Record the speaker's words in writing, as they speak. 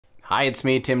Hi, it's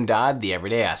me, Tim Dodd, the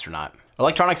Everyday Astronaut.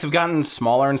 Electronics have gotten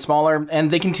smaller and smaller,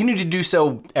 and they continue to do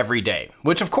so every day,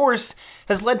 which of course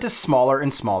has led to smaller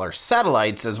and smaller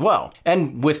satellites as well.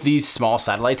 And with these small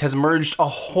satellites has emerged a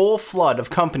whole flood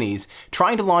of companies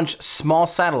trying to launch small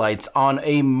satellites on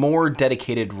a more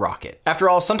dedicated rocket. After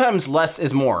all, sometimes less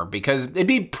is more, because it'd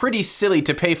be pretty silly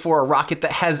to pay for a rocket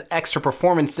that has extra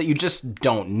performance that you just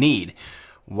don't need.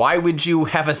 Why would you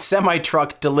have a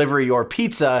semi-truck deliver your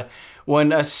pizza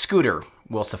when a scooter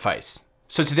will suffice?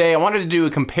 So today I wanted to do a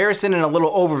comparison and a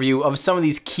little overview of some of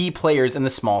these key players in the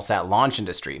small sat launch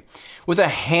industry. With a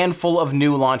handful of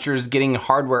new launchers getting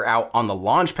hardware out on the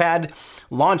launch pad,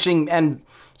 launching, and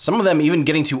some of them even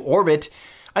getting to orbit,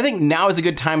 I think now is a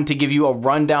good time to give you a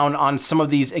rundown on some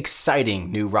of these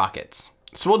exciting new rockets.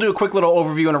 So we'll do a quick little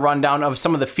overview and a rundown of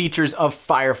some of the features of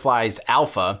Firefly's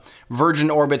Alpha, Virgin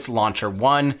Orbit's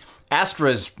LauncherOne,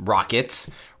 Astra's rockets,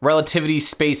 Relativity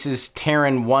Space's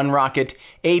Terran-1 rocket,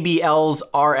 ABL's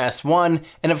RS1,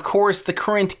 and of course the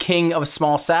current king of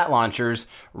small sat launchers,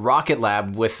 Rocket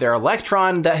Lab, with their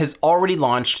Electron that has already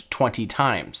launched 20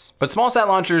 times. But small sat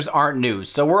launchers aren't new,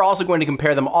 so we're also going to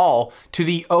compare them all to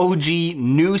the OG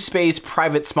new space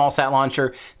private small sat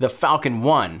launcher, the Falcon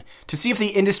 1, to see if the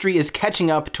industry is catching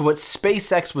up to what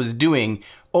SpaceX was doing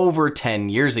over 10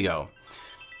 years ago.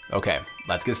 Okay,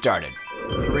 let's get started.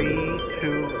 3,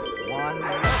 2, 1,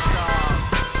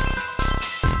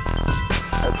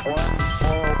 That's one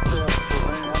small step for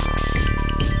man.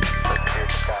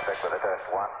 Contact with a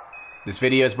test 1. This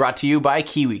video is brought to you by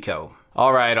KiwiCo.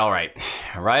 All right.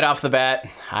 Right off the bat,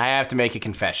 I have to make a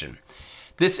confession.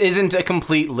 This isn't a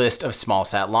complete list of small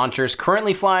sat launchers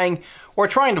currently flying or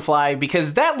trying to fly,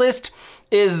 because that list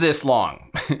is this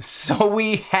long. So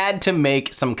we had to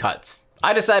make some cuts.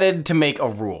 I decided to make a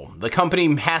rule. The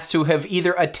company has to have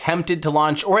either attempted to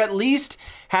launch or at least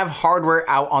have hardware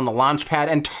out on the launch pad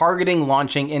and targeting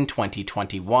launching in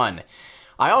 2021.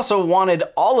 I also wanted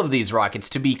all of these rockets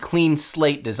to be clean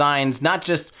slate designs, not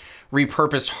just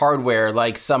repurposed hardware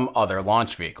like some other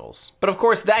launch vehicles. But of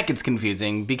course that gets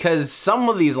confusing, because some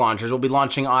of these launchers will be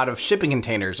launching out of shipping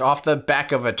containers off the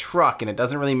back of a truck, and it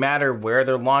doesn't really matter where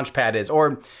their launch pad is.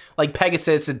 Or like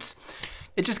Pegasus,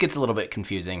 it just gets a little bit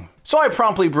confusing. So I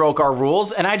promptly broke our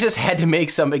rules and I just had to make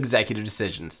some executive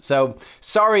decisions. So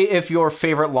sorry if your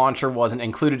favorite launcher wasn't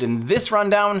included in this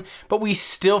rundown, but we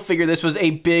still figure this was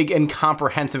a big and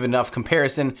comprehensive enough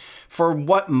comparison for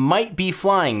what might be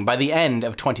flying by the end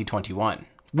of 2021.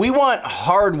 We want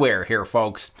hardware here,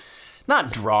 folks,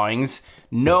 not drawings.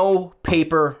 No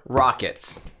paper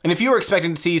rockets. And if you were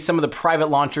expecting to see some of the private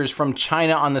launchers from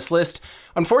China on this list,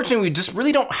 unfortunately, we just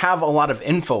really don't have a lot of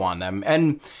info on them,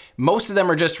 and most of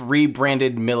them are just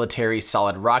rebranded military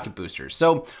solid rocket boosters.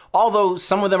 So although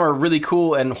some of them are really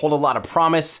cool and hold a lot of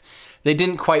promise, they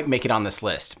didn't quite make it on this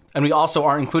list. And we also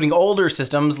aren't including older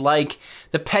systems like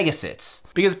the Pegasus,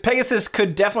 because Pegasus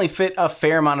could definitely fit a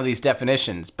fair amount of these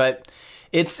definitions, but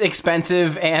it's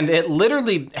expensive and it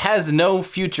literally has no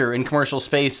future in commercial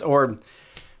space, or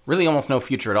really almost no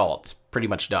future at all. It's pretty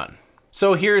much done.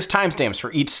 So here's timestamps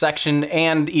for each section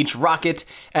and each rocket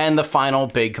and the final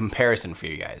big comparison for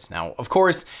you guys. Now, of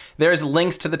course, there's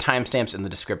links to the timestamps in the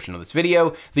description of this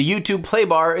video. The YouTube play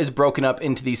bar is broken up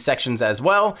into these sections as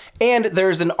well, and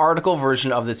there's an article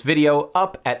version of this video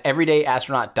up at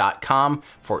everydayastronaut.com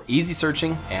for easy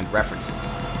searching and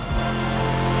references.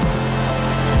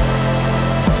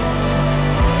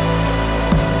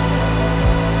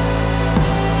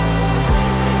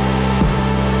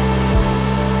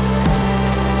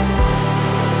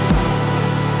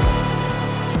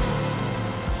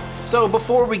 So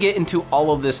before we get into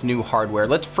all of this new hardware,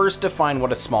 let's first define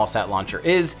what a small sat launcher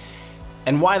is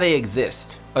and why they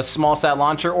exist. A small sat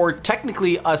launcher, or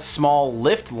technically a small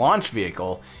lift launch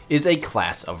vehicle, is a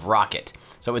class of rocket.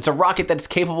 So it's a rocket that's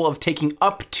capable of taking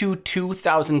up to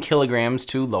 2,000 kilograms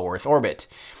to low Earth orbit.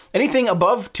 Anything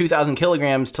above 2,000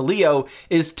 kilograms to LEO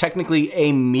is technically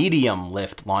a medium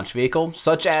lift launch vehicle,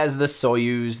 such as the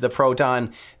Soyuz, the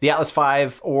Proton, the Atlas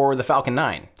V, or the Falcon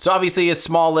 9. So obviously a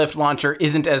small lift launcher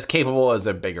isn't as capable as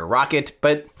a bigger rocket,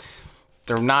 but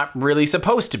they're not really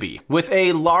supposed to be. With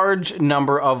a large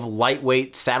number of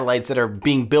lightweight satellites that are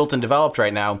being built and developed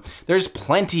right now, there's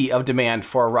plenty of demand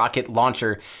for a rocket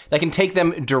launcher that can take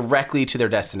them directly to their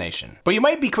destination. But you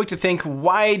might be quick to think,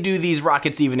 why do these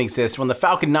rockets even exist when the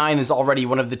Falcon 9 is already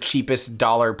one of the cheapest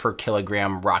dollar per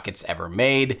kilogram rockets ever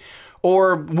made?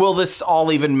 Or will this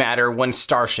all even matter when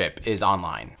Starship is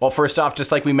online? Well, first off,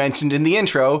 just like we mentioned in the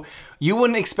intro, you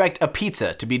wouldn't expect a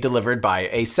pizza to be delivered by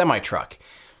a semi-truck.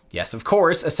 Yes, of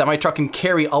course, a semi-truck can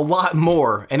carry a lot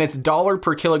more, and its dollar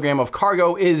per kilogram of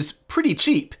cargo is pretty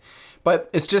cheap. but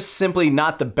it's just simply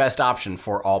not the best option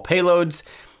for all payloads.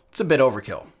 It's a bit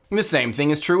overkill. The same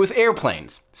thing is true with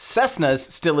airplanes. Cessnas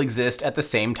still exist at the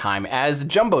same time as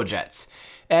jumbo jets.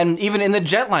 And even in the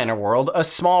jetliner world, a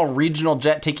small regional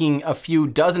jet taking a few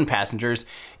dozen passengers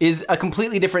is a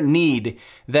completely different need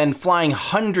than flying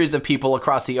hundreds of people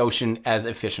across the ocean as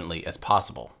efficiently as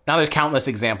possible. Now there's countless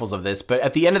examples of this, but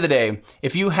at the end of the day,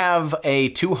 if you have a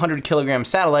 200 kilogram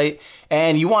satellite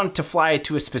and you want to fly it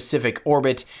to a specific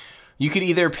orbit, you could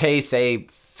either pay, say,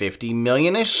 $50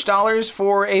 million-ish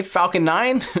for a Falcon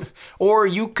 9, or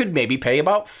you could maybe pay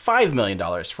about $5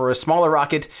 million for a smaller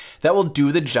rocket that will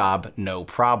do the job no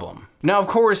problem. Now, of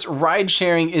course, ride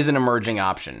sharing is an emerging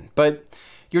option, but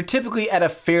you're typically at a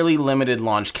fairly limited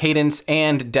launch cadence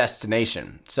and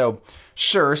destination. So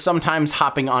sure, sometimes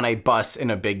hopping on a bus in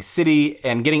a big city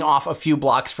and getting off a few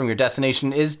blocks from your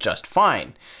destination is just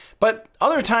fine. But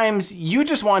other times, you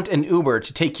just want an Uber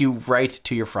to take you right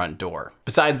to your front door.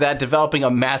 Besides that, developing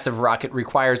a massive rocket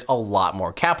requires a lot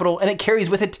more capital, and it carries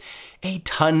with it a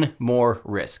ton more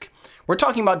risk. We're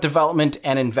talking about development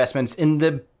and investments in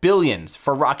the billions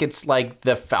for rockets like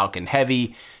the Falcon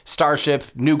Heavy, Starship,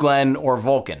 New Glenn, or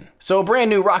Vulcan. So a brand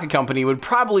new rocket company would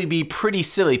probably be pretty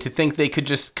silly to think they could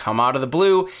just come out of the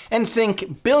blue and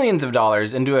sink billions of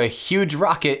dollars into a huge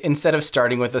rocket instead of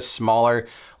starting with a smaller,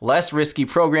 less risky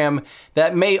program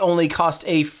that may only cost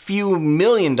a few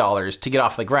 $1,000,000 to get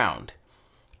off the ground.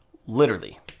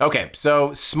 Literally. Okay,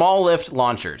 so small lift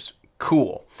launchers,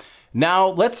 cool. Now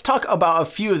let's talk about a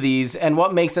few of these and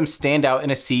what makes them stand out in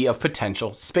a sea of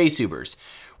potential space Ubers.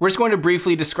 We're just going to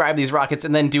briefly describe these rockets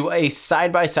and then do a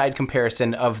side-by-side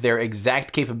comparison of their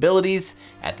exact capabilities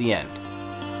at the end.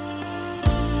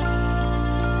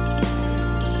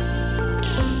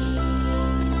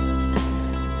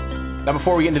 Now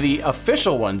before we get into the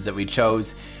official ones that we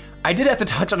chose, I did have to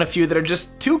touch on a few that are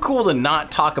just too cool to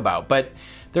not talk about, but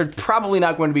they're probably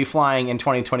not going to be flying in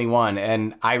 2021,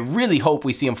 and I really hope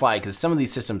we see them fly because some of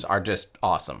these systems are just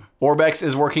awesome. Orbex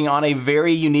is working on a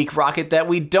very unique rocket that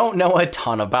we don't know a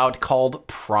ton about called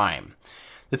Prime.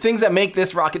 The things that make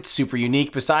this rocket super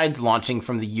unique, besides launching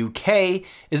from the UK,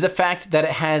 is the fact that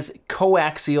it has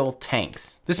coaxial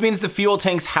tanks. This means the fuel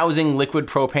tanks housing liquid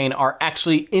propane are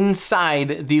actually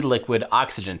inside the liquid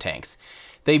oxygen tanks.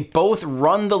 They both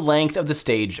run the length of the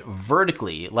stage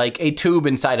vertically, like a tube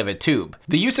inside of a tube.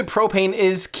 The use of propane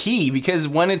is key because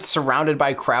when it's surrounded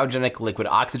by cryogenic liquid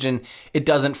oxygen, it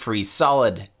doesn't freeze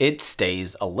solid, it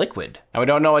stays a liquid. Now we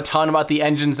don't know a ton about the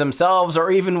engines themselves or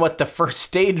even what the first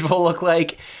stage will look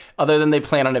like, other than they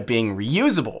plan on it being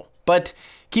reusable. But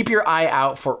keep your eye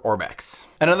out for Orbex.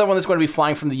 Another one that's going to be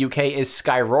flying from the UK is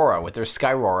Skyrora with their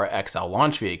Skyrora XL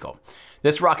launch vehicle.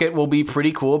 This rocket will be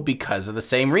pretty cool because of the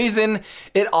same reason.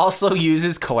 It also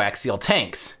uses coaxial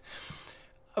tanks.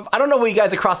 I don't know what you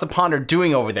guys across the pond are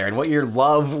doing over there and what your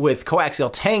love with coaxial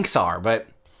tanks are, but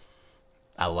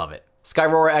I love it.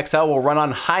 Skyrora XL will run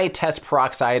on high test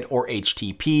peroxide or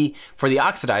HTP for the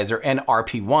oxidizer and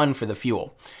RP1 for the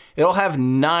fuel. It'll have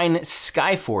 9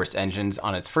 Skyforce engines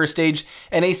on its first stage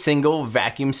and a single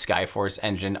vacuum Skyforce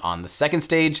engine on the second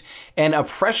stage and a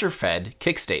pressure-fed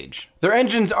kick stage. Their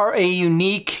engines are a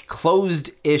unique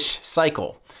closed-ish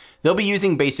cycle. They'll be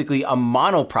using basically a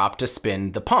monoprop to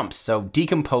spin the pumps, so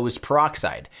decomposed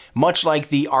peroxide, much like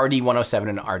the RD-107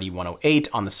 and RD-108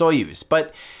 on the Soyuz.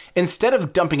 But instead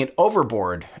of dumping it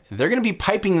overboard, they're going to be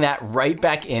piping that right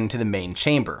back into the main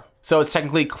chamber. So it's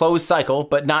technically closed cycle,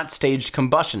 but not staged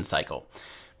combustion cycle.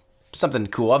 Something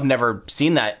cool. I've never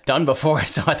seen that done before,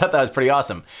 so I thought that was pretty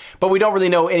awesome. But we don't really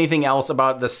know anything else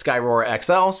about the Skyrora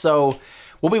XL, so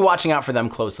we'll be watching out for them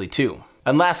closely too.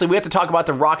 And lastly, we have to talk about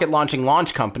the rocket launching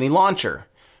launch company Launcher.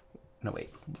 No,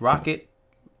 wait. Rocket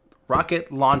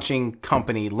launching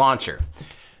company Launcher.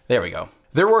 There we go.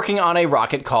 They're working on a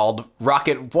rocket called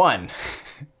LauncherOne.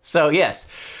 So yes,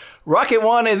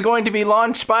 LauncherOne is going to be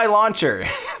launched by Launcher.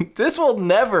 This will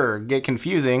never get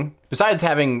confusing. Besides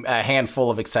having a handful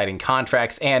of exciting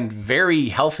contracts and very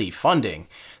healthy funding,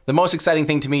 the most exciting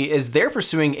thing to me is they're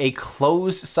pursuing a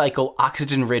closed cycle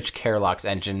oxygen-rich Kerlox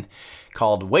engine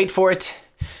called, wait for it,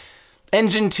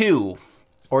 Engine 2,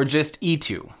 or just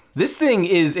E2. This thing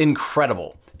is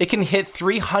incredible. It can hit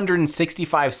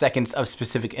 365 seconds of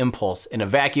specific impulse in a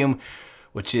vacuum,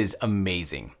 which is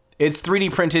amazing. It's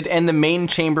 3D printed and the main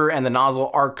chamber and the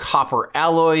nozzle are copper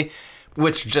alloy,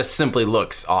 which just simply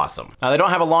looks awesome. Now they don't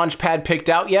have a launch pad picked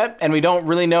out yet, and we don't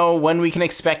really know when we can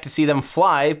expect to see them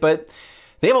fly, but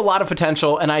they have a lot of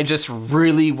potential and I just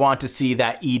really want to see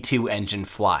that E2 engine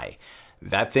fly.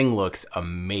 That thing looks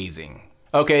amazing.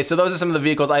 Okay, so those are some of the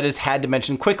vehicles I just had to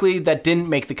mention quickly that didn't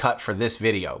make the cut for this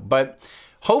video, but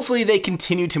Hopefully they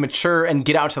continue to mature and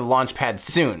get out to the launch pad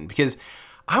soon, because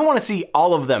I want to see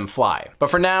all of them fly.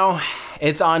 But for now,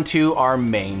 it's on to our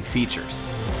main features.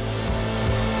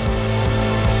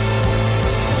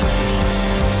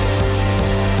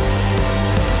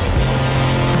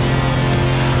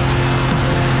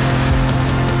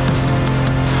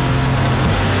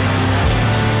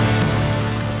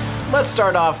 Let's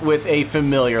start off with a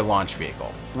familiar launch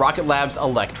vehicle, Rocket Lab's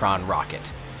Electron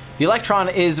rocket. The Electron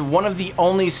is one of the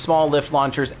only small lift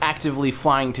launchers actively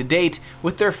flying to date,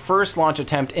 with their first launch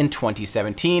attempt in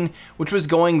 2017, which was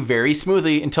going very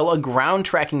smoothly until a ground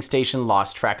tracking station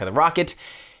lost track of the rocket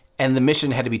and the mission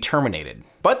had to be terminated.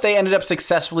 But they ended up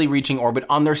successfully reaching orbit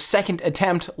on their second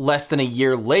attempt less than a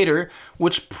year later,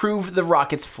 which proved the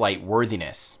rocket's flight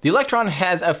worthiness. The Electron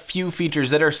has a few features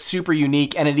that are super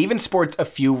unique, and it even sports a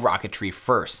few rocketry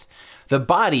firsts. The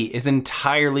body is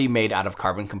entirely made out of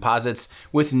carbon composites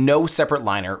with no separate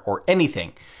liner or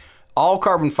anything. All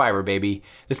carbon fiber, baby.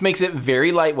 This makes it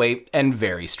very lightweight and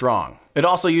very strong. It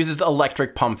also uses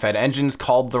electric pump-fed engines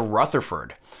called the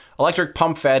Rutherford. Electric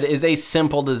pump-fed is a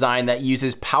simple design that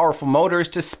uses powerful motors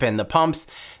to spin the pumps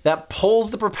that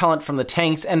pulls the propellant from the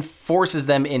tanks and forces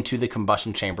them into the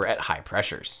combustion chamber at high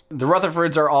pressures. The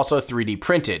Rutherfords are also 3D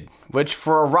printed, which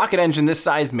for a rocket engine this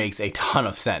size makes a ton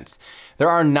of sense. There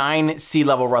are 9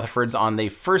 sea-level Rutherfords on the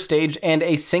first stage and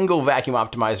a single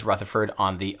vacuum-optimized Rutherford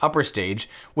on the upper stage,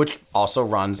 which also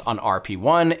runs on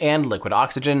RP1 and liquid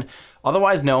oxygen,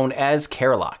 otherwise known as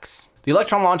Kerolox. The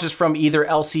Electron launches from either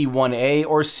LC-1A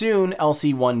or soon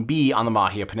LC-1B on the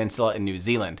Mahia Peninsula in New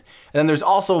Zealand. And then there's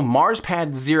also Mars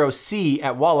Pad 0C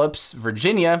at Wallops,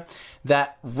 Virginia,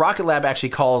 that Rocket Lab actually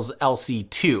calls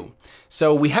LC-2.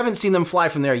 So we haven't seen them fly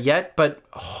from there yet, but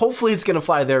hopefully it's gonna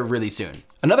fly there really soon.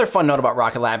 Another fun note about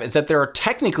Rocket Lab is that they're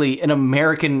technically an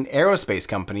American aerospace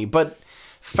company, but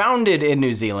founded in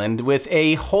New Zealand with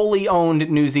a wholly owned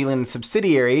New Zealand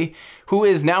subsidiary who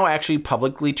is now actually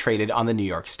publicly traded on the New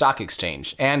York Stock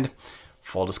Exchange. And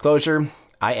full disclosure,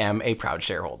 I am a proud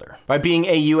shareholder. By being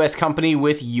a US company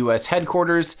with US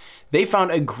headquarters, they found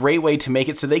a great way to make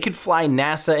it so they could fly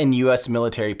NASA and US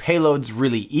military payloads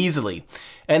really easily.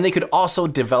 And they could also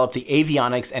develop the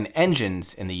avionics and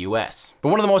engines in the US. But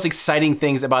one of the most exciting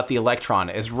things about the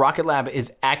Electron is Rocket Lab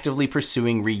is actively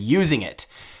pursuing reusing it.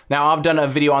 Now, I've done a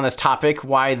video on this topic,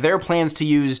 why their plans to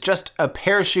use just a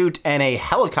parachute and a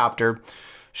helicopter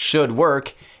should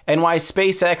work, and why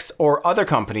SpaceX or other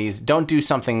companies don't do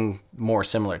something more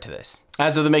similar to this.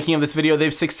 As of the making of this video,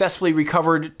 they've successfully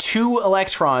recovered 2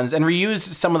 Electrons and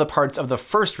reused some of the parts of the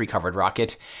first recovered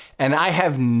rocket, and I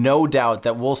have no doubt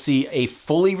that we'll see a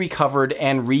fully recovered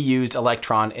and reused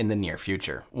Electron in the near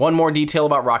future. One more detail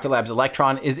about Rocket Lab's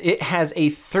Electron is it has a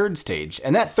third stage,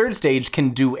 and that third stage can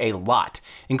do a lot,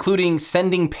 including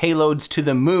sending payloads to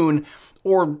the moon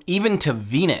or even to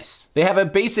Venus. They have a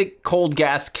basic cold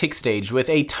gas kick stage with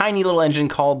a tiny little engine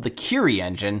called the Curie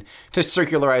engine to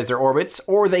circularize their orbits,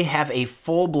 or they have a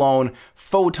full-blown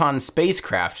Photon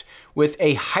spacecraft with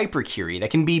a hypercurie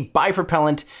that can be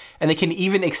bipropellant, and they can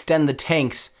even extend the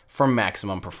tanks for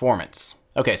maximum performance.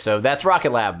 Okay, so that's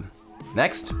Rocket Lab.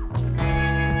 Next.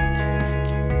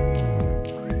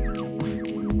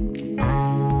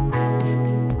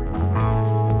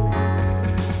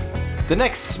 The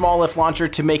next small lift launcher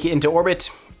to make it into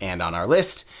orbit, and on our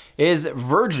list, is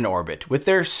Virgin Orbit with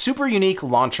their super unique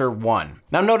LauncherOne.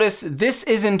 Now notice, this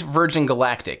isn't Virgin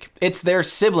Galactic, it's their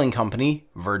sibling company,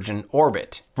 Virgin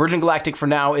Orbit. Virgin Galactic for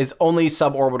now is only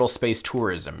suborbital space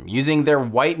tourism, using their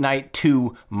White Knight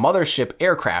 2 mothership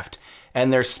aircraft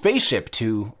and their Spaceship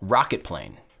 2 rocket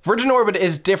plane. Virgin Orbit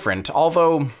is different,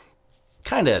 although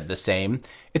kinda the same.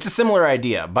 It's a similar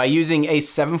idea by using a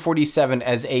 747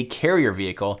 as a carrier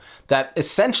vehicle that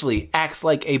essentially acts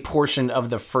like a portion of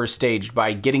the first stage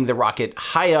by getting the rocket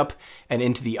high up and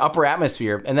into the upper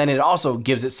atmosphere, and then it also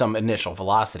gives it some initial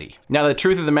velocity. Now, the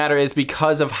truth of the matter is,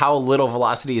 because of how little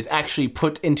velocity is actually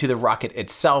put into the rocket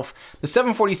itself, the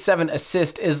 747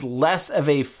 assist is less of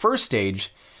a first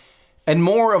stage and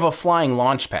more of a flying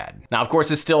launch pad. Now, of course,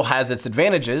 this still has its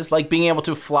advantages, like being able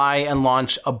to fly and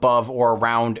launch above or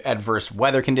around adverse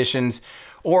weather conditions,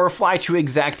 or fly to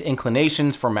exact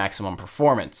inclinations for maximum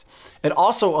performance. It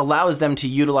also allows them to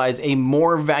utilize a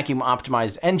more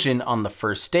vacuum-optimized engine on the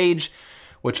first stage,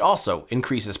 which also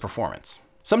increases performance.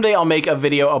 Someday I'll make a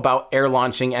video about air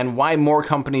launching and why more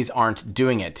companies aren't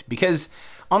doing it, because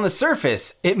on the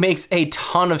surface, it makes a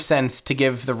ton of sense to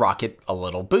give the rocket a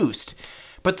little boost.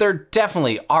 But there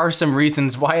definitely are some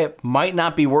reasons why it might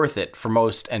not be worth it for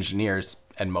most engineers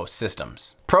and most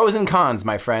systems. Pros and cons,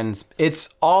 my friends. It's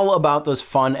all about those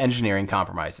fun engineering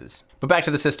compromises. But back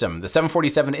to the system. The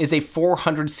 747 is a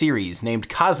 400 series named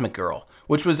Cosmic Girl,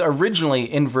 which was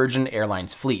originally in Virgin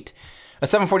Airlines' fleet. A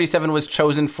 747 was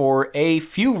chosen for a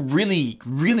few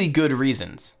really good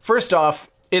reasons. First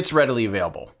off, it's readily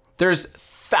available. There's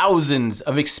thousands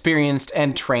of experienced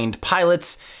and trained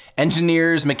pilots,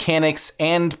 engineers, mechanics,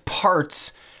 and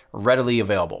parts readily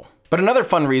available. But another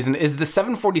fun reason is the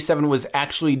 747 was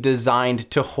actually designed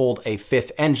to hold a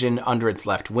fifth engine under its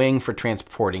left wing for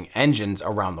transporting engines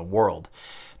around the world.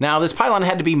 Now, this pylon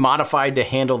had to be modified to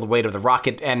handle the weight of the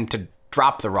rocket and to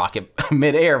drop the rocket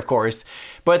mid-air, of course,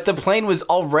 but the plane was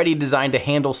already designed to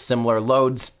handle similar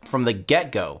loads from the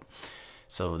get-go.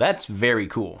 So that's very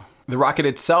cool. The rocket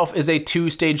itself is a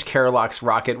two-stage Kerolox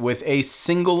rocket with a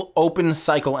single open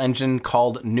cycle engine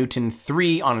called Newton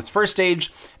 3 on its first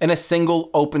stage, and a single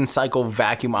open cycle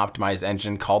vacuum optimized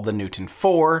engine called the Newton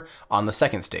 4 on the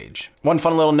second stage. One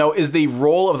fun little note is the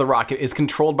roll of the rocket is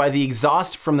controlled by the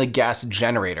exhaust from the gas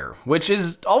generator, which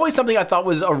is always something I thought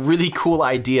was a really cool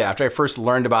idea after I first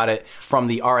learned about it from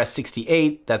the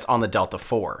RS-68 that's on the Delta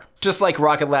IV. Just like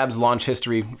Rocket Lab's launch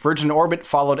history, Virgin Orbit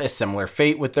followed a similar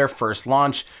fate with their first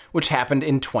launch, which happened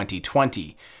in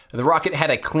 2020. The rocket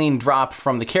had a clean drop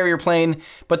from the carrier plane,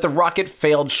 but the rocket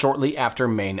failed shortly after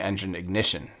main engine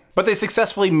ignition. But they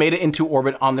successfully made it into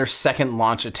orbit on their second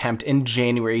launch attempt in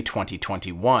January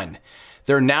 2021.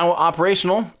 They're now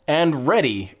operational and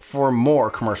ready for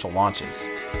more commercial launches.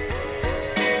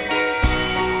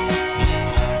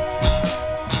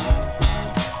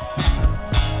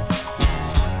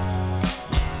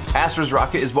 Astra's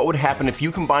rocket is what would happen if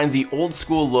you combined the old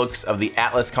school looks of the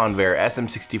Atlas Convair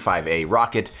SM-65A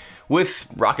rocket with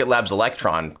Rocket Lab's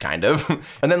Electron, kind of,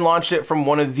 and then launched it from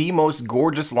one of the most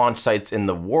gorgeous launch sites in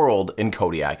the world in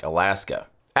Kodiak, Alaska.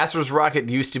 Astra's rocket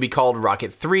used to be called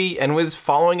Rocket 3 and was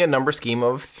following a number scheme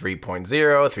of 3.0,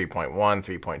 3.1,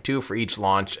 3.2 for each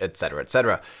launch, etc.,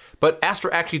 etc. But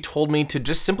Astra actually told me to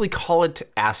just simply call it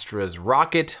Astra's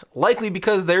rocket, likely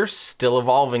because they're still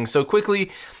evolving so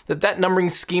quickly that that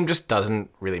numbering scheme just doesn't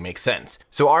really make sense.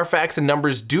 So our facts and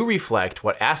numbers do reflect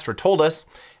what Astra told us,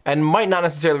 and might not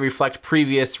necessarily reflect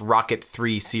previous Rocket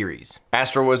 3 series.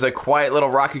 Astra was a quiet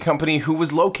little rocket company who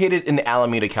was located in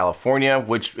Alameda, California,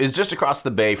 which is just across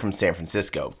the bay from San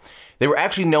Francisco. They were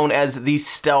actually known as the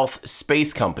Stealth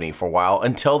Space Company for a while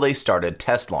until they started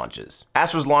test launches.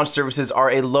 Astra's launch services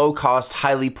are a low-cost,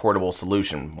 highly portable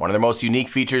solution. One of their most unique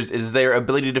features is their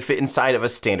ability to fit inside of a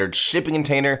standard shipping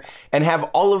container and have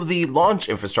all of the launch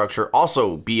infrastructure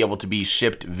also be able to be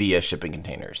shipped via shipping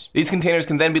containers. These containers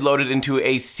can then be loaded into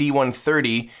a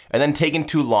C-130 and then taken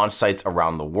to launch sites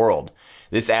around the world.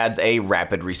 This adds a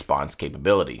rapid response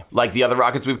capability. Like the other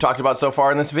rockets we've talked about so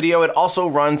far in this video, it also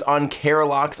runs on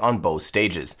Kerolox on both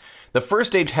stages. The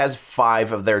first stage has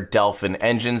 5 of their Delphin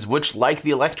engines, which, like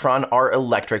the Electron, are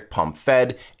electric pump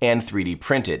fed and 3D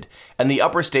printed, and the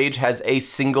upper stage has a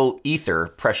single Ether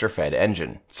pressure fed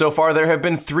engine. So far there have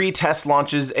been 3 test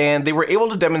launches and they were able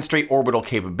to demonstrate orbital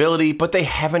capability, but they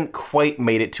haven't quite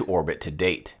made it to orbit to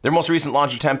date. Their most recent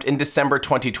launch attempt in December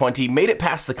 2020 made it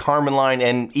past the Kármán line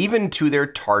and even to their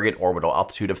target orbital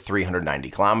altitude of 390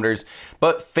 kilometers,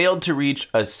 but failed to reach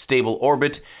a stable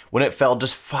orbit when it fell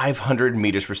just 500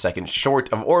 meters per second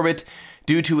short of orbit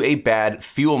due to a bad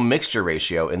fuel mixture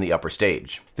ratio in the upper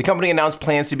stage. The company announced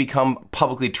plans to become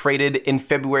publicly traded in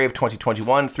February of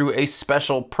 2021 through a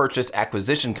special purchase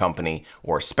acquisition company,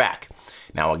 or SPAC.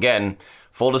 Now again,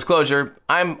 full disclosure,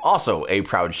 I'm also a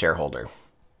proud shareholder,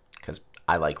 because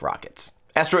I like rockets.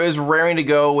 Astra is raring to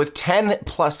go with 10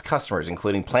 plus customers,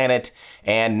 including Planet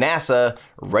and NASA,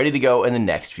 ready to go in the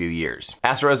next few years.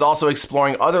 Astra is also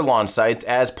exploring other launch sites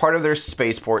as part of their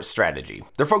spaceport strategy.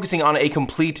 They're focusing on a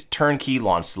complete turnkey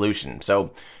launch solution,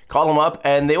 so call them up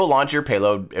and they will launch your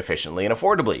payload efficiently and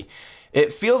affordably.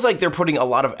 It feels like they're putting a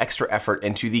lot of extra effort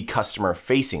into the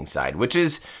customer-facing side, which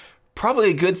is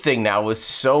probably a good thing now with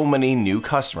so many new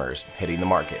customers hitting the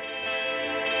market.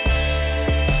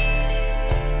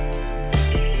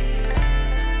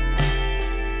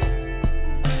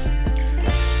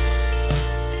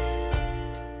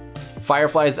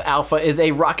 Firefly's Alpha is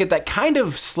a rocket that kind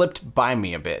of slipped by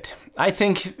me a bit. I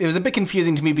think it was a bit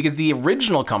confusing to me because the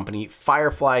original company,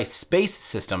 Firefly Space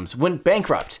Systems, went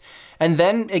bankrupt, and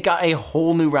then it got a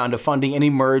whole new round of funding and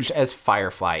emerged as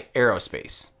Firefly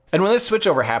Aerospace. And when this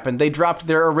switchover happened, they dropped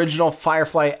their original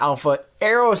Firefly Alpha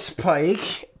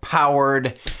Aerospike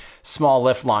powered small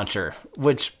lift launcher,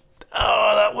 which,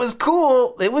 oh, that was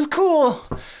cool. It was cool.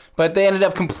 But they ended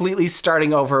up completely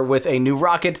starting over with a new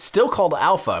rocket, still called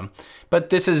Alpha, but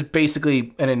this is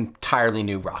basically an entirely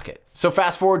new rocket. So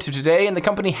fast forward to today, and the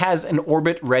company has an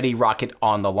orbit-ready rocket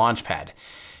on the launch pad.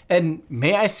 And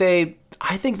may I say,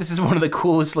 I think this is one of the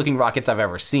coolest looking rockets I've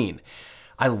ever seen.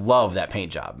 I love that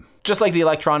paint job. Just like the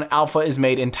Electron, Alpha is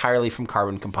made entirely from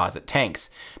carbon composite tanks,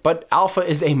 but Alpha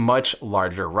is a much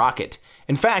larger rocket.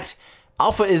 In fact,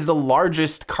 Alpha is the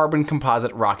largest carbon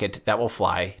composite rocket that will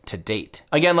fly to date.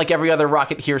 Again, like every other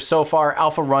rocket here so far,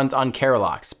 Alpha runs on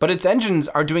Kerolox, but its engines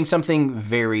are doing something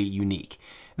very unique.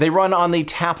 They run on the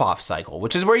tap-off cycle,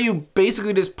 which is where you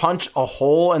basically just punch a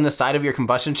hole in the side of your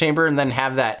combustion chamber and then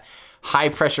have that high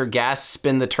pressure gas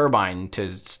spin the turbine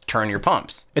to turn your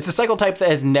pumps. It's a cycle type that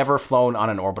has never flown on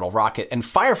an orbital rocket, and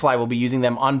Firefly will be using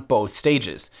them on both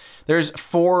stages. There's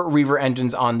 4 Reaver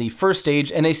engines on the first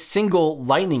stage and a single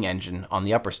Lightning engine on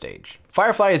the upper stage.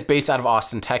 Firefly is based out of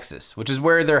Austin, Texas, which is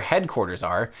where their headquarters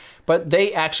are, but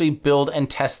they actually build and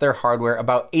test their hardware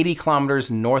about 80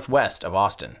 kilometers northwest of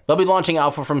Austin. They'll be launching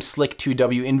Alpha from Slick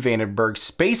 2W in Vandenberg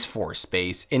Space Force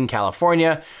Base in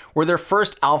California, where their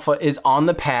first Alpha is on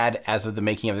the pad as of the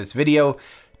making of this video,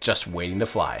 just waiting to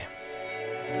fly.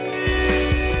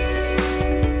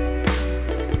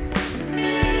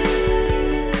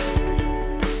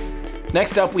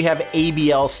 Next up, we have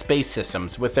ABL Space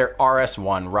Systems with their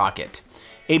RS1 rocket.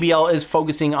 ABL is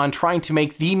focusing on trying to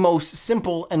make the most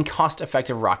simple and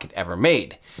cost-effective rocket ever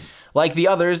made. Like the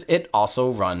others, it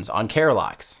also runs on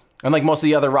Kerolox. Unlike most of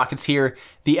the other rockets here,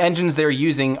 the engines they're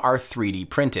using are 3D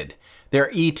printed. Their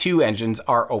E2 engines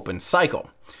are open cycle.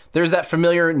 There's that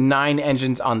familiar 9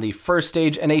 engines on the first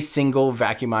stage and a single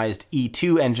vacuumized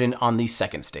E2 engine on the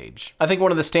second stage. I think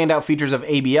one of the standout features of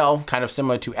ABL, kind of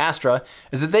similar to Astra,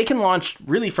 is that they can launch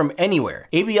really from anywhere.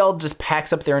 ABL just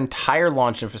packs up their entire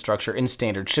launch infrastructure in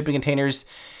standard shipping containers.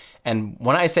 And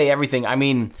when I say everything, I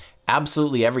mean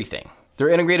absolutely everything. Their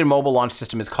integrated mobile launch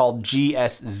system is called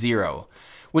GS0,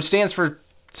 which stands for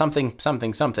something,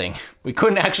 something, something. We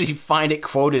couldn't actually find it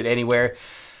quoted anywhere,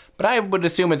 but I would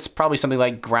assume it's probably something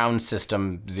like Ground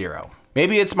System 0.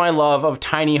 Maybe it's my love of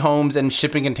tiny homes and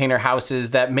shipping container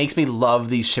houses that makes me love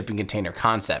these shipping container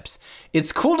concepts.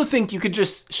 It's cool to think you could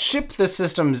just ship the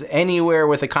systems anywhere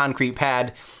with a concrete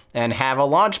pad and have a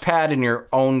launch pad in your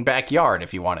own backyard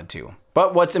if you wanted to.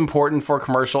 But what's important for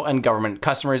commercial and government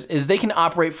customers is they can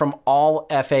operate from all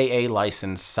FAA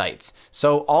licensed sites.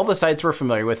 So all the sites we're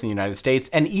familiar with in the United States,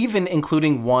 and even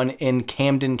including one in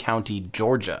Camden County,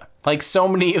 Georgia. Like so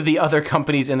many of the other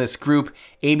companies in this group,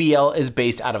 ABL is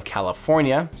based out of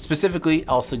California, specifically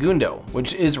El Segundo,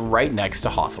 which is right next to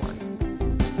Hawthorne.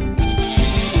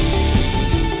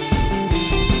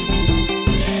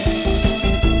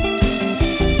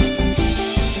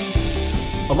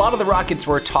 A lot of the rockets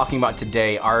we're talking about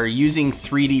today are using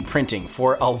 3D printing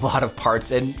for a lot of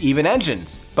parts and even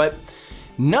engines, but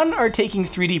none are taking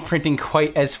 3D printing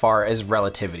quite as far as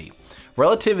Relativity.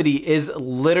 Relativity is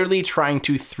literally trying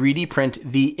to 3D print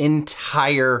the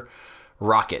entire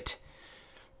rocket.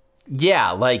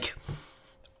 Yeah, like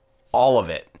all of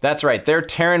it. That's right, their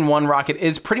Terran-1 rocket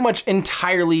is pretty much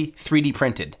entirely 3D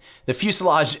printed, the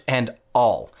fuselage and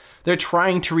all. They're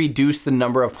trying to reduce the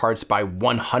number of parts by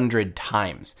 100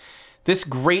 times. This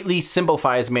greatly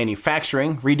simplifies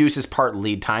manufacturing, reduces part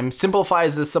lead time,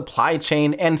 simplifies the supply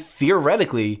chain, and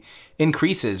theoretically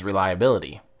increases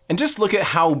reliability. And just look at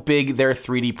how big their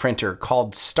 3D printer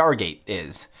called Stargate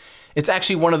is. It's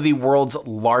actually one of the world's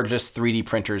largest 3D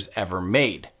printers ever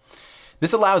made.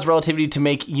 This allows Relativity to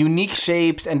make unique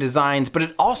shapes and designs, but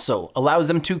it also allows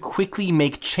them to quickly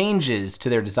make changes to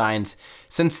their designs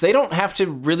since they don't have to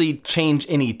really change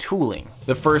any tooling.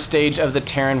 The first stage of the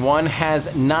Terran-1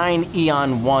 has 9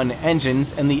 Eon 1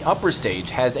 engines, and the upper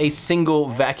stage has a single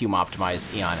vacuum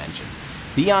optimized Eon engine.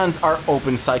 The Eons are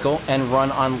open cycle and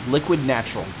run on liquid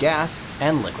natural gas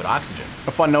and liquid oxygen.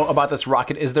 A fun note about this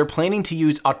rocket is they're planning to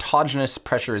use autogenous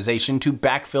pressurization to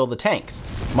backfill the tanks,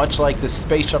 much like the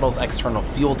Space Shuttle's external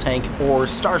fuel tank or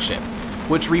Starship,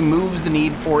 which removes the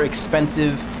need for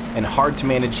expensive and hard to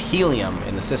manage helium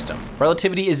in the system.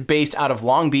 Relativity is based out of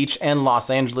Long Beach and Los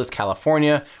Angeles,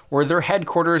 California, where their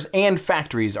headquarters and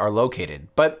factories are located.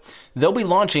 But they'll be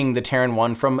launching the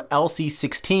Terran-1 from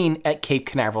LC-16 at Cape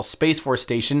Canaveral Space Force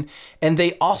Station, and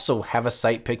they also have a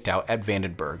site picked out at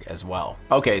Vandenberg as well.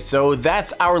 Okay, so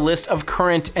that's our list of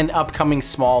current and upcoming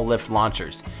small lift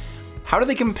launchers. How do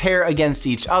they compare against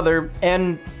each other,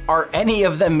 and are any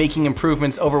of them making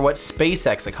improvements over what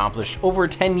SpaceX accomplished over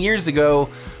 10 years ago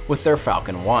with their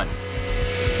Falcon 1?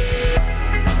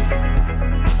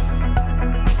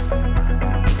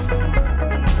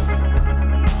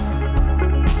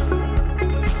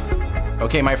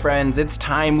 Okay, my friends, it's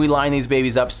time we line these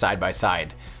babies up side by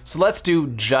side. So let's do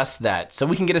just that, so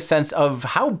we can get a sense of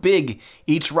how big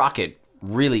each rocket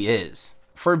really is.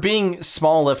 For being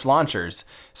small lift launchers,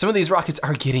 some of these rockets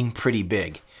are getting pretty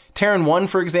big. Terran-1,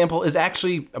 for example, is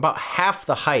actually about half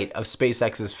the height of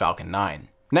SpaceX's Falcon 9.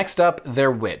 Next up,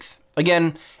 their width.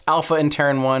 Again, Alpha and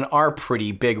Terran-1 are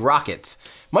pretty big rockets,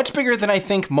 much bigger than I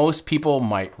think most people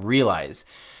might realize.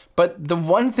 But the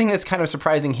one thing that's kind of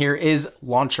surprising here is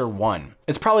LauncherOne.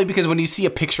 It's probably because when you see a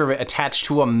picture of it attached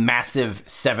to a massive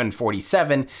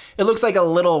 747, it looks like a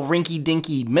little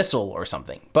rinky-dinky missile or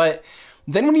something. But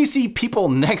then when you see people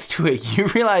next to it, you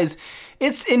realize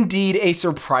it's indeed a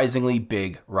surprisingly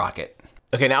big rocket.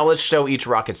 Okay, now let's show each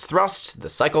rocket's thrust, the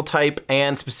cycle type,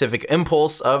 and specific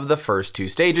impulse of the first two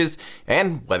stages,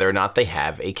 and whether or not they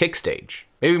have a kick stage.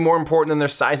 Maybe more important than their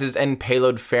sizes and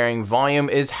payload fairing volume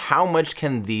is how much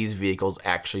can these vehicles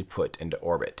actually put into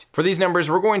orbit. For these numbers,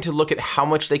 we're going to look at how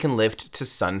much they can lift to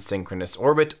Sun Synchronous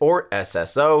Orbit, or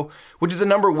SSO, which is a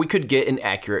number we could get an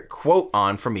accurate quote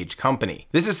on from each company.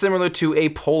 This is similar to a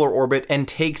polar orbit and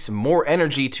takes more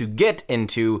energy to get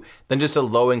into than just a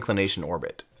low inclination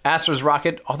orbit. Astra's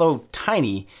rocket, although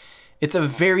tiny, it's a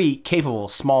very capable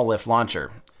small lift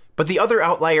launcher. But the other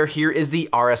outlier here is the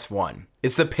RS1.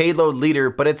 It's the payload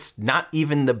leader, but it's not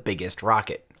even the biggest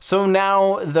rocket. So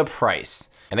now the price.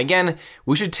 And again,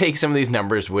 we should take some of these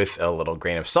numbers with a little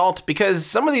grain of salt because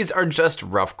some of these are just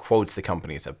rough quotes the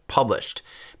companies have published.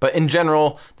 But in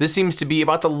general, this seems to be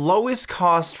about the lowest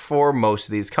cost for most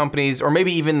of these companies, or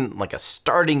maybe even like a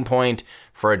starting point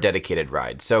for a dedicated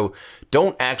ride. So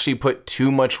don't actually put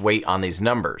too much weight on these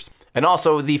numbers. And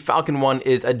also, the Falcon 1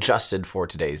 is adjusted for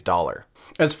today's dollar.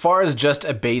 As far as just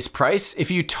a base price,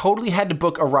 if you totally had to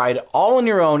book a ride all on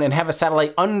your own and have a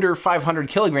satellite under 500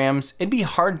 kilograms, it'd be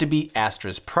hard to beat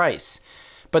Astra's price.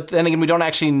 But then again, we don't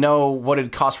actually know what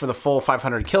it'd cost for the full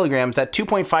 500 kilograms. That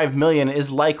 2.5 million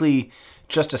is likely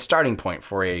just a starting point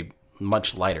for a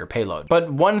much lighter payload.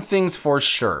 But one thing's for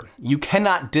sure, you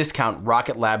cannot discount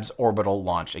Rocket Lab's orbital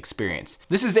launch experience.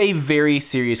 This is a very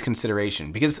serious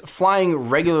consideration because flying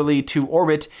regularly to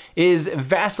orbit is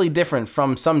vastly different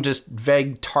from some just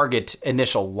vague target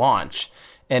initial launch.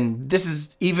 And this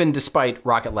is even despite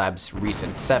Rocket Lab's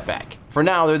recent setback. For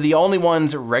now, they're the only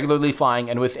ones regularly flying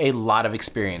and with a lot of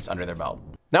experience under their belt.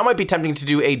 Now it might be tempting to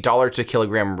do a dollar to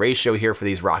kilogram ratio here for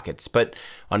these rockets, but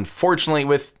unfortunately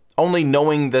with only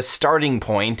knowing the starting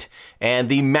point and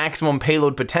the maximum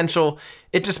payload potential,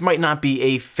 it just might not be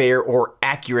a fair or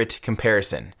accurate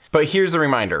comparison. But here's a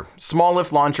reminder, small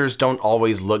lift launchers don't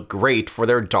always look great for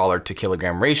their dollar to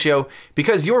kilogram ratio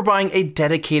because you're buying a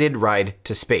dedicated ride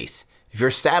to space. If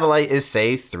your satellite is,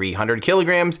 say, 300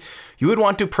 kilograms, you would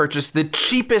want to purchase the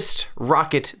cheapest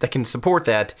rocket that can support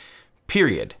that,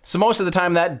 period. So most of the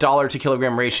time that dollar to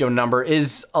kilogram ratio number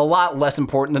is a lot less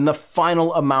important than the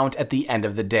final amount at the end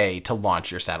of the day to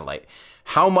launch your satellite.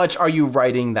 How much are you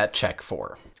writing that check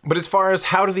for? But as far as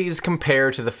how do these compare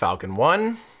to the Falcon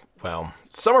 1? Well,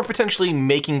 some are potentially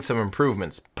making some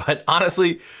improvements, but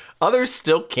honestly, others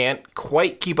still can't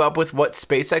quite keep up with what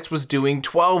SpaceX was doing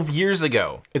 12 years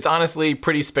ago. It's honestly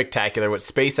pretty spectacular what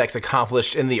SpaceX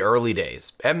accomplished in the early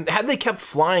days. And had they kept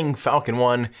flying Falcon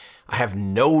 1, I have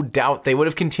no doubt they would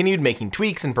have continued making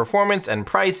tweaks in performance and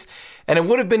price, and it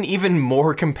would have been even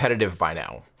more competitive by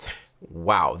now.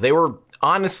 Wow, they were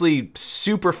honestly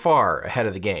super far ahead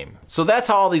of the game. So that's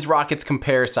how all these rockets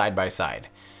compare side by side.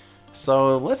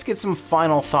 So let's get some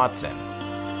final thoughts in.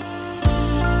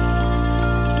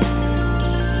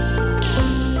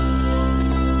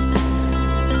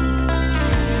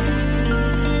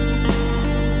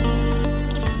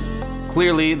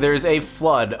 Clearly, there's a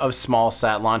flood of small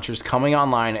sat launchers coming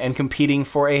online and competing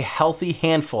for a healthy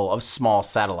handful of small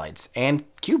satellites and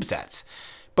CubeSats.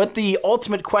 But the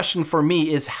ultimate question for me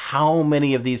is how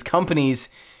many of these companies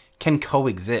can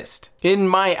coexist? In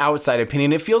my outside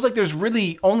opinion, it feels like there's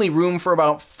really only room for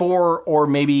about 4 or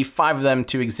maybe 5 of them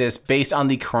to exist based on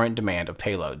the current demand of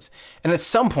payloads. And at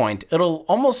some point, it'll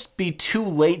almost be too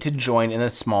late to join in the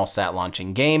small sat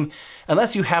launching game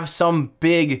unless you have some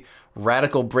big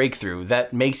radical breakthrough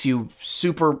that makes you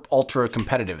super ultra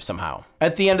competitive somehow.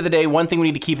 At the end of the day, one thing we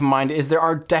need to keep in mind is there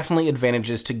are definitely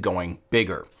advantages to going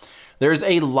bigger. There's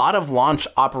a lot of launch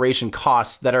operation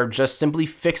costs that are just simply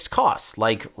fixed costs,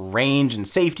 like range and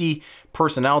safety,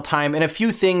 personnel time, and a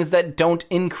few things that don't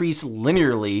increase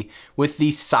linearly with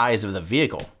the size of the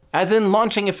vehicle. As in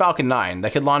launching a Falcon 9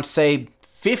 that could launch, say,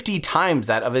 50 times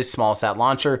that of a small sat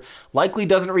launcher likely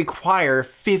doesn't require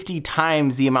 50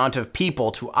 times the amount of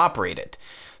people to operate it.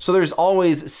 So there's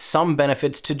always some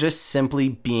benefits to just simply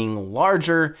being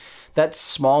larger that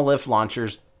small lift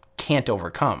launchers can't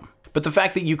overcome. But the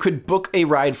fact that you could book a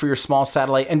ride for your small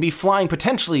satellite and be flying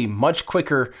potentially much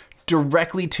quicker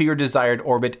directly to your desired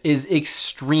orbit is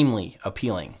extremely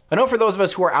appealing. I know for those of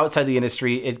us who are outside the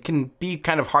industry, it can be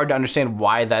kind of hard to understand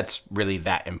why that's really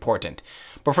that important.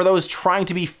 But for those trying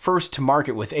to be first to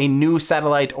market with a new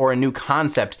satellite or a new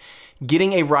concept,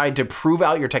 getting a ride to prove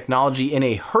out your technology in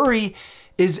a hurry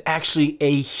is actually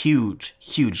a huge,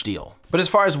 huge deal. But as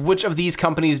far as which of these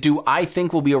companies do I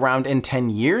think will be around in 10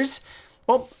 years?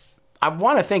 Well, I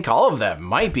want to think all of them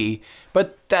might be,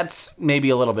 but that's maybe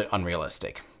a little bit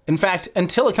unrealistic. In fact,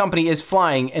 until a company is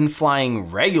flying and flying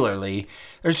regularly,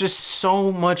 there's just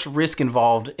so much risk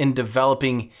involved in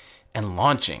developing and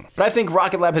launching. But I think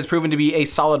Rocket Lab has proven to be a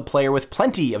solid player with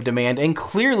plenty of demand and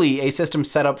clearly a system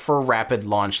set up for rapid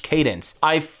launch cadence.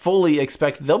 I fully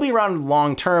expect they'll be around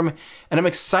long term, and I'm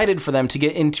excited for them to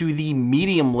get into the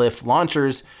medium lift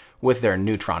launchers with their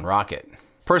Neutron rocket.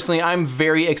 Personally, I'm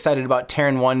very excited about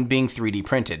Terran-1 being 3D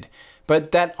printed,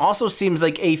 but that also seems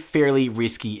like a fairly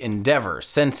risky endeavor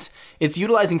since it's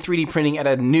utilizing 3D printing at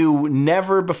a new,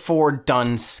 never before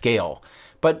done scale.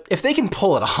 But if they can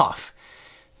pull it off,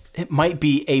 it might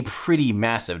be a pretty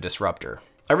massive disruptor.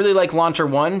 I really like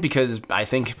LauncherOne because I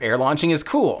think air launching is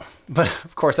cool, but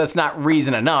of course that's not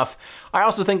reason enough. I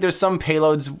also think there's some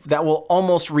payloads that will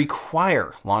almost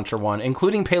require LauncherOne,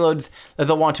 including payloads that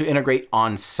they'll want to integrate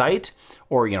on site,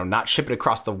 or not ship it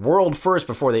across the world first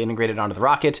before they integrate it onto the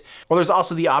rocket. Or there's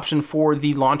also the option for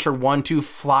the LauncherOne to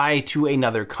fly to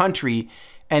another country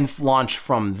and launch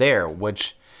from there,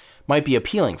 which might be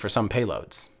appealing for some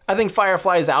payloads. I think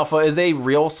Firefly's Alpha is a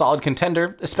real solid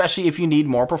contender, especially if you need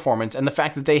more performance, and the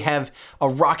fact that they have a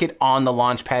rocket on the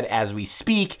launch pad as we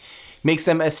speak makes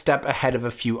them a step ahead of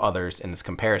a few others in this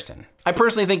comparison. I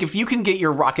personally think if you can get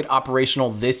your rocket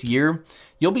operational this year,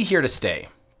 you'll be here to stay.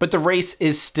 But the race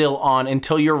is still on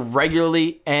until you're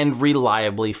regularly and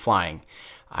reliably flying.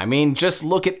 I mean, just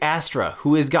look at Astra,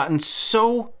 who has gotten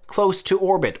so close to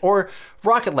orbit, or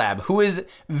Rocket Lab, who is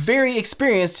very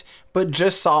experienced but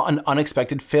just saw an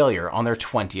unexpected failure on their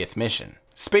 20th mission.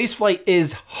 Spaceflight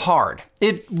is hard.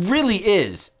 It really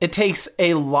is. It takes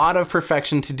a lot of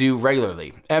perfection to do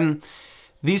regularly. And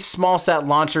these small sat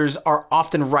launchers are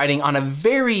often riding on a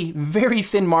very, very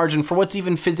thin margin for what's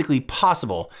even physically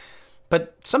possible.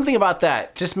 But something about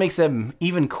that just makes them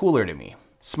even cooler to me.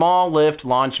 Small lift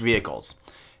launch vehicles.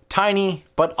 Tiny,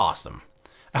 but awesome.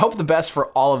 I hope the best for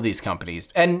all of these companies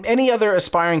and any other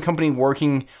aspiring company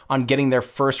working on getting their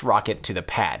first rocket to the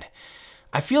pad.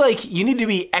 I feel like you need to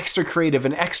be extra creative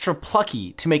and extra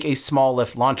plucky to make a small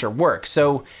lift launcher work,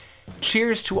 so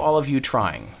cheers to all of you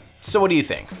trying. So what do you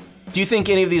think? Do you think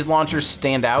any of these launchers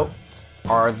stand out?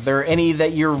 Are there any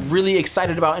that you're really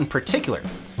excited about in particular?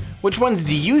 Which ones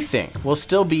do you think will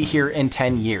still be here in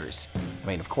 10 years? I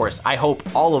mean, of course, I hope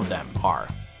all of them are.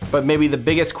 But maybe the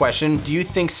biggest question, do you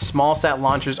think small sat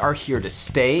launchers are here to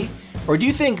stay? Or do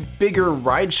you think bigger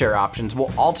rideshare options will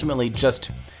ultimately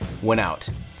just win out?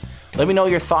 Let me know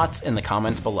your thoughts in the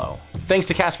comments below. Thanks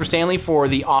to Casper Stanley for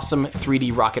the awesome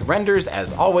 3D rocket renders.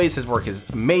 As always, his work is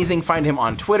amazing. Find him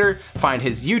on Twitter, find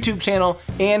his YouTube channel,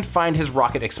 and find his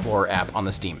Rocket Explorer app on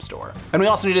the Steam store. And we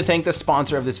also need to thank the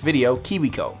sponsor of this video,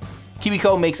 KiwiCo.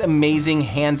 KiwiCo makes amazing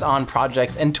hands-on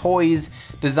projects and toys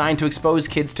designed to expose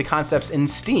kids to concepts in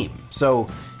STEAM. So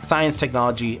science,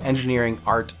 technology, engineering,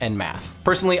 art, and math.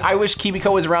 Personally, I wish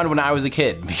KiwiCo was around when I was a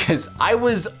kid because I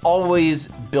was always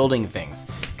building things,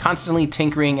 constantly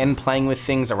tinkering and playing with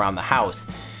things around the house.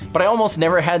 But I almost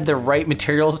never had the right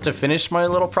materials to finish my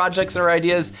little projects or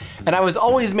ideas, and I was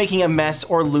always making a mess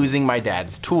or losing my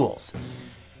dad's tools.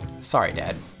 Sorry,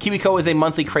 Dad. KiwiCo is a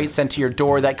monthly crate sent to your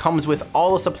door that comes with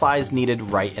all the supplies needed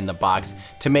right in the box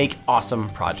to make awesome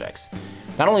projects.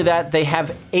 Not only that, they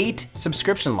have 8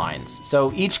 subscription lines,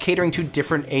 so each catering to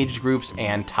different age groups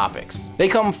and topics. They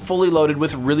come fully loaded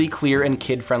with really clear and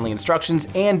kid-friendly instructions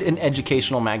and an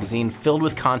educational magazine filled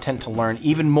with content to learn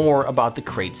even more about the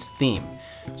crate's theme.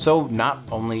 So not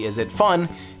only is it fun,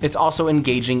 it's also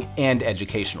engaging and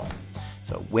educational.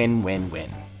 So win, win,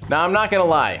 win. Now I'm not gonna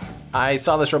lie, I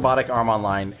saw this robotic arm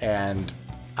online and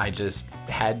I just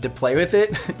had to play with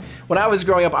it. When I was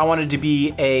growing up, I wanted to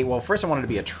be first I wanted to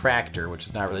be a tractor, which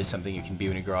is not really something you can be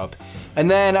when you grow up.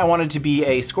 And then I wanted to be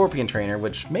a scorpion trainer,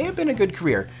 which may have been a good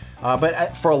career.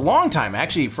 But for a long time,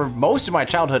 actually, for most of my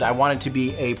childhood, I wanted to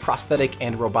be a prosthetic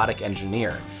and robotic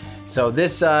engineer. So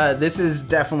this is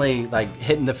definitely like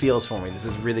hitting the feels for me. This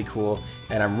is really cool,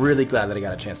 and I'm really glad that I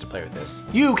got a chance to play with this.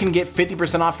 You can get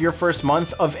 50% off your first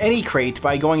month of any crate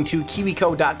by going to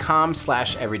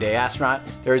kiwico.com/everydayastronaut.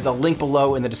 There's a link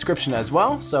below in the description as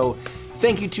well, so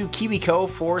thank you to KiwiCo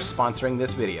for sponsoring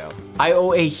this video. I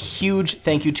owe a huge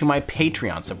thank you to my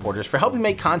Patreon supporters for helping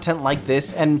make content like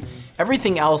this and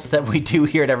everything else that we do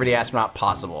here at Everyday Astronaut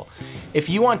possible. If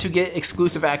you want to get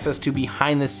exclusive access to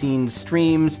behind the scenes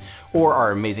streams, or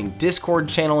our amazing Discord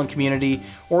channel and community,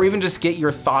 or even just get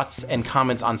your thoughts and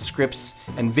comments on scripts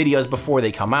and videos before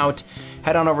they come out,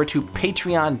 head on over to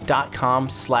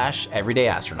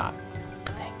patreon.com/everydayastronaut.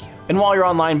 Thank you. And while you're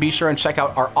online, be sure and check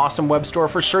out our awesome web store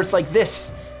for shirts like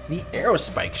this, the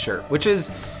Aerospike shirt, which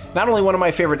is not only one of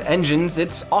my favorite engines,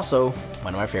 it's also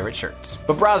one of my favorite shirts.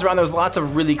 But browse around, there's lots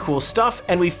of really cool stuff,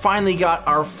 and we finally got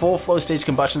our full flow stage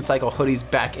combustion cycle hoodies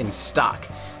back in stock.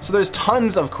 So there's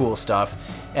tons of cool stuff,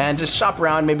 and just shop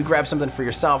around, maybe grab something for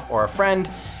yourself or a friend,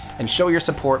 and show your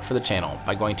support for the channel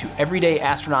by going to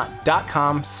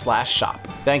everydayastronaut.com/shop.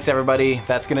 Thanks everybody,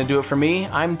 that's gonna do it for me.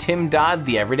 I'm Tim Dodd,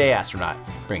 the Everyday Astronaut,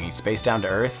 bringing space down to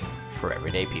Earth for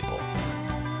everyday people.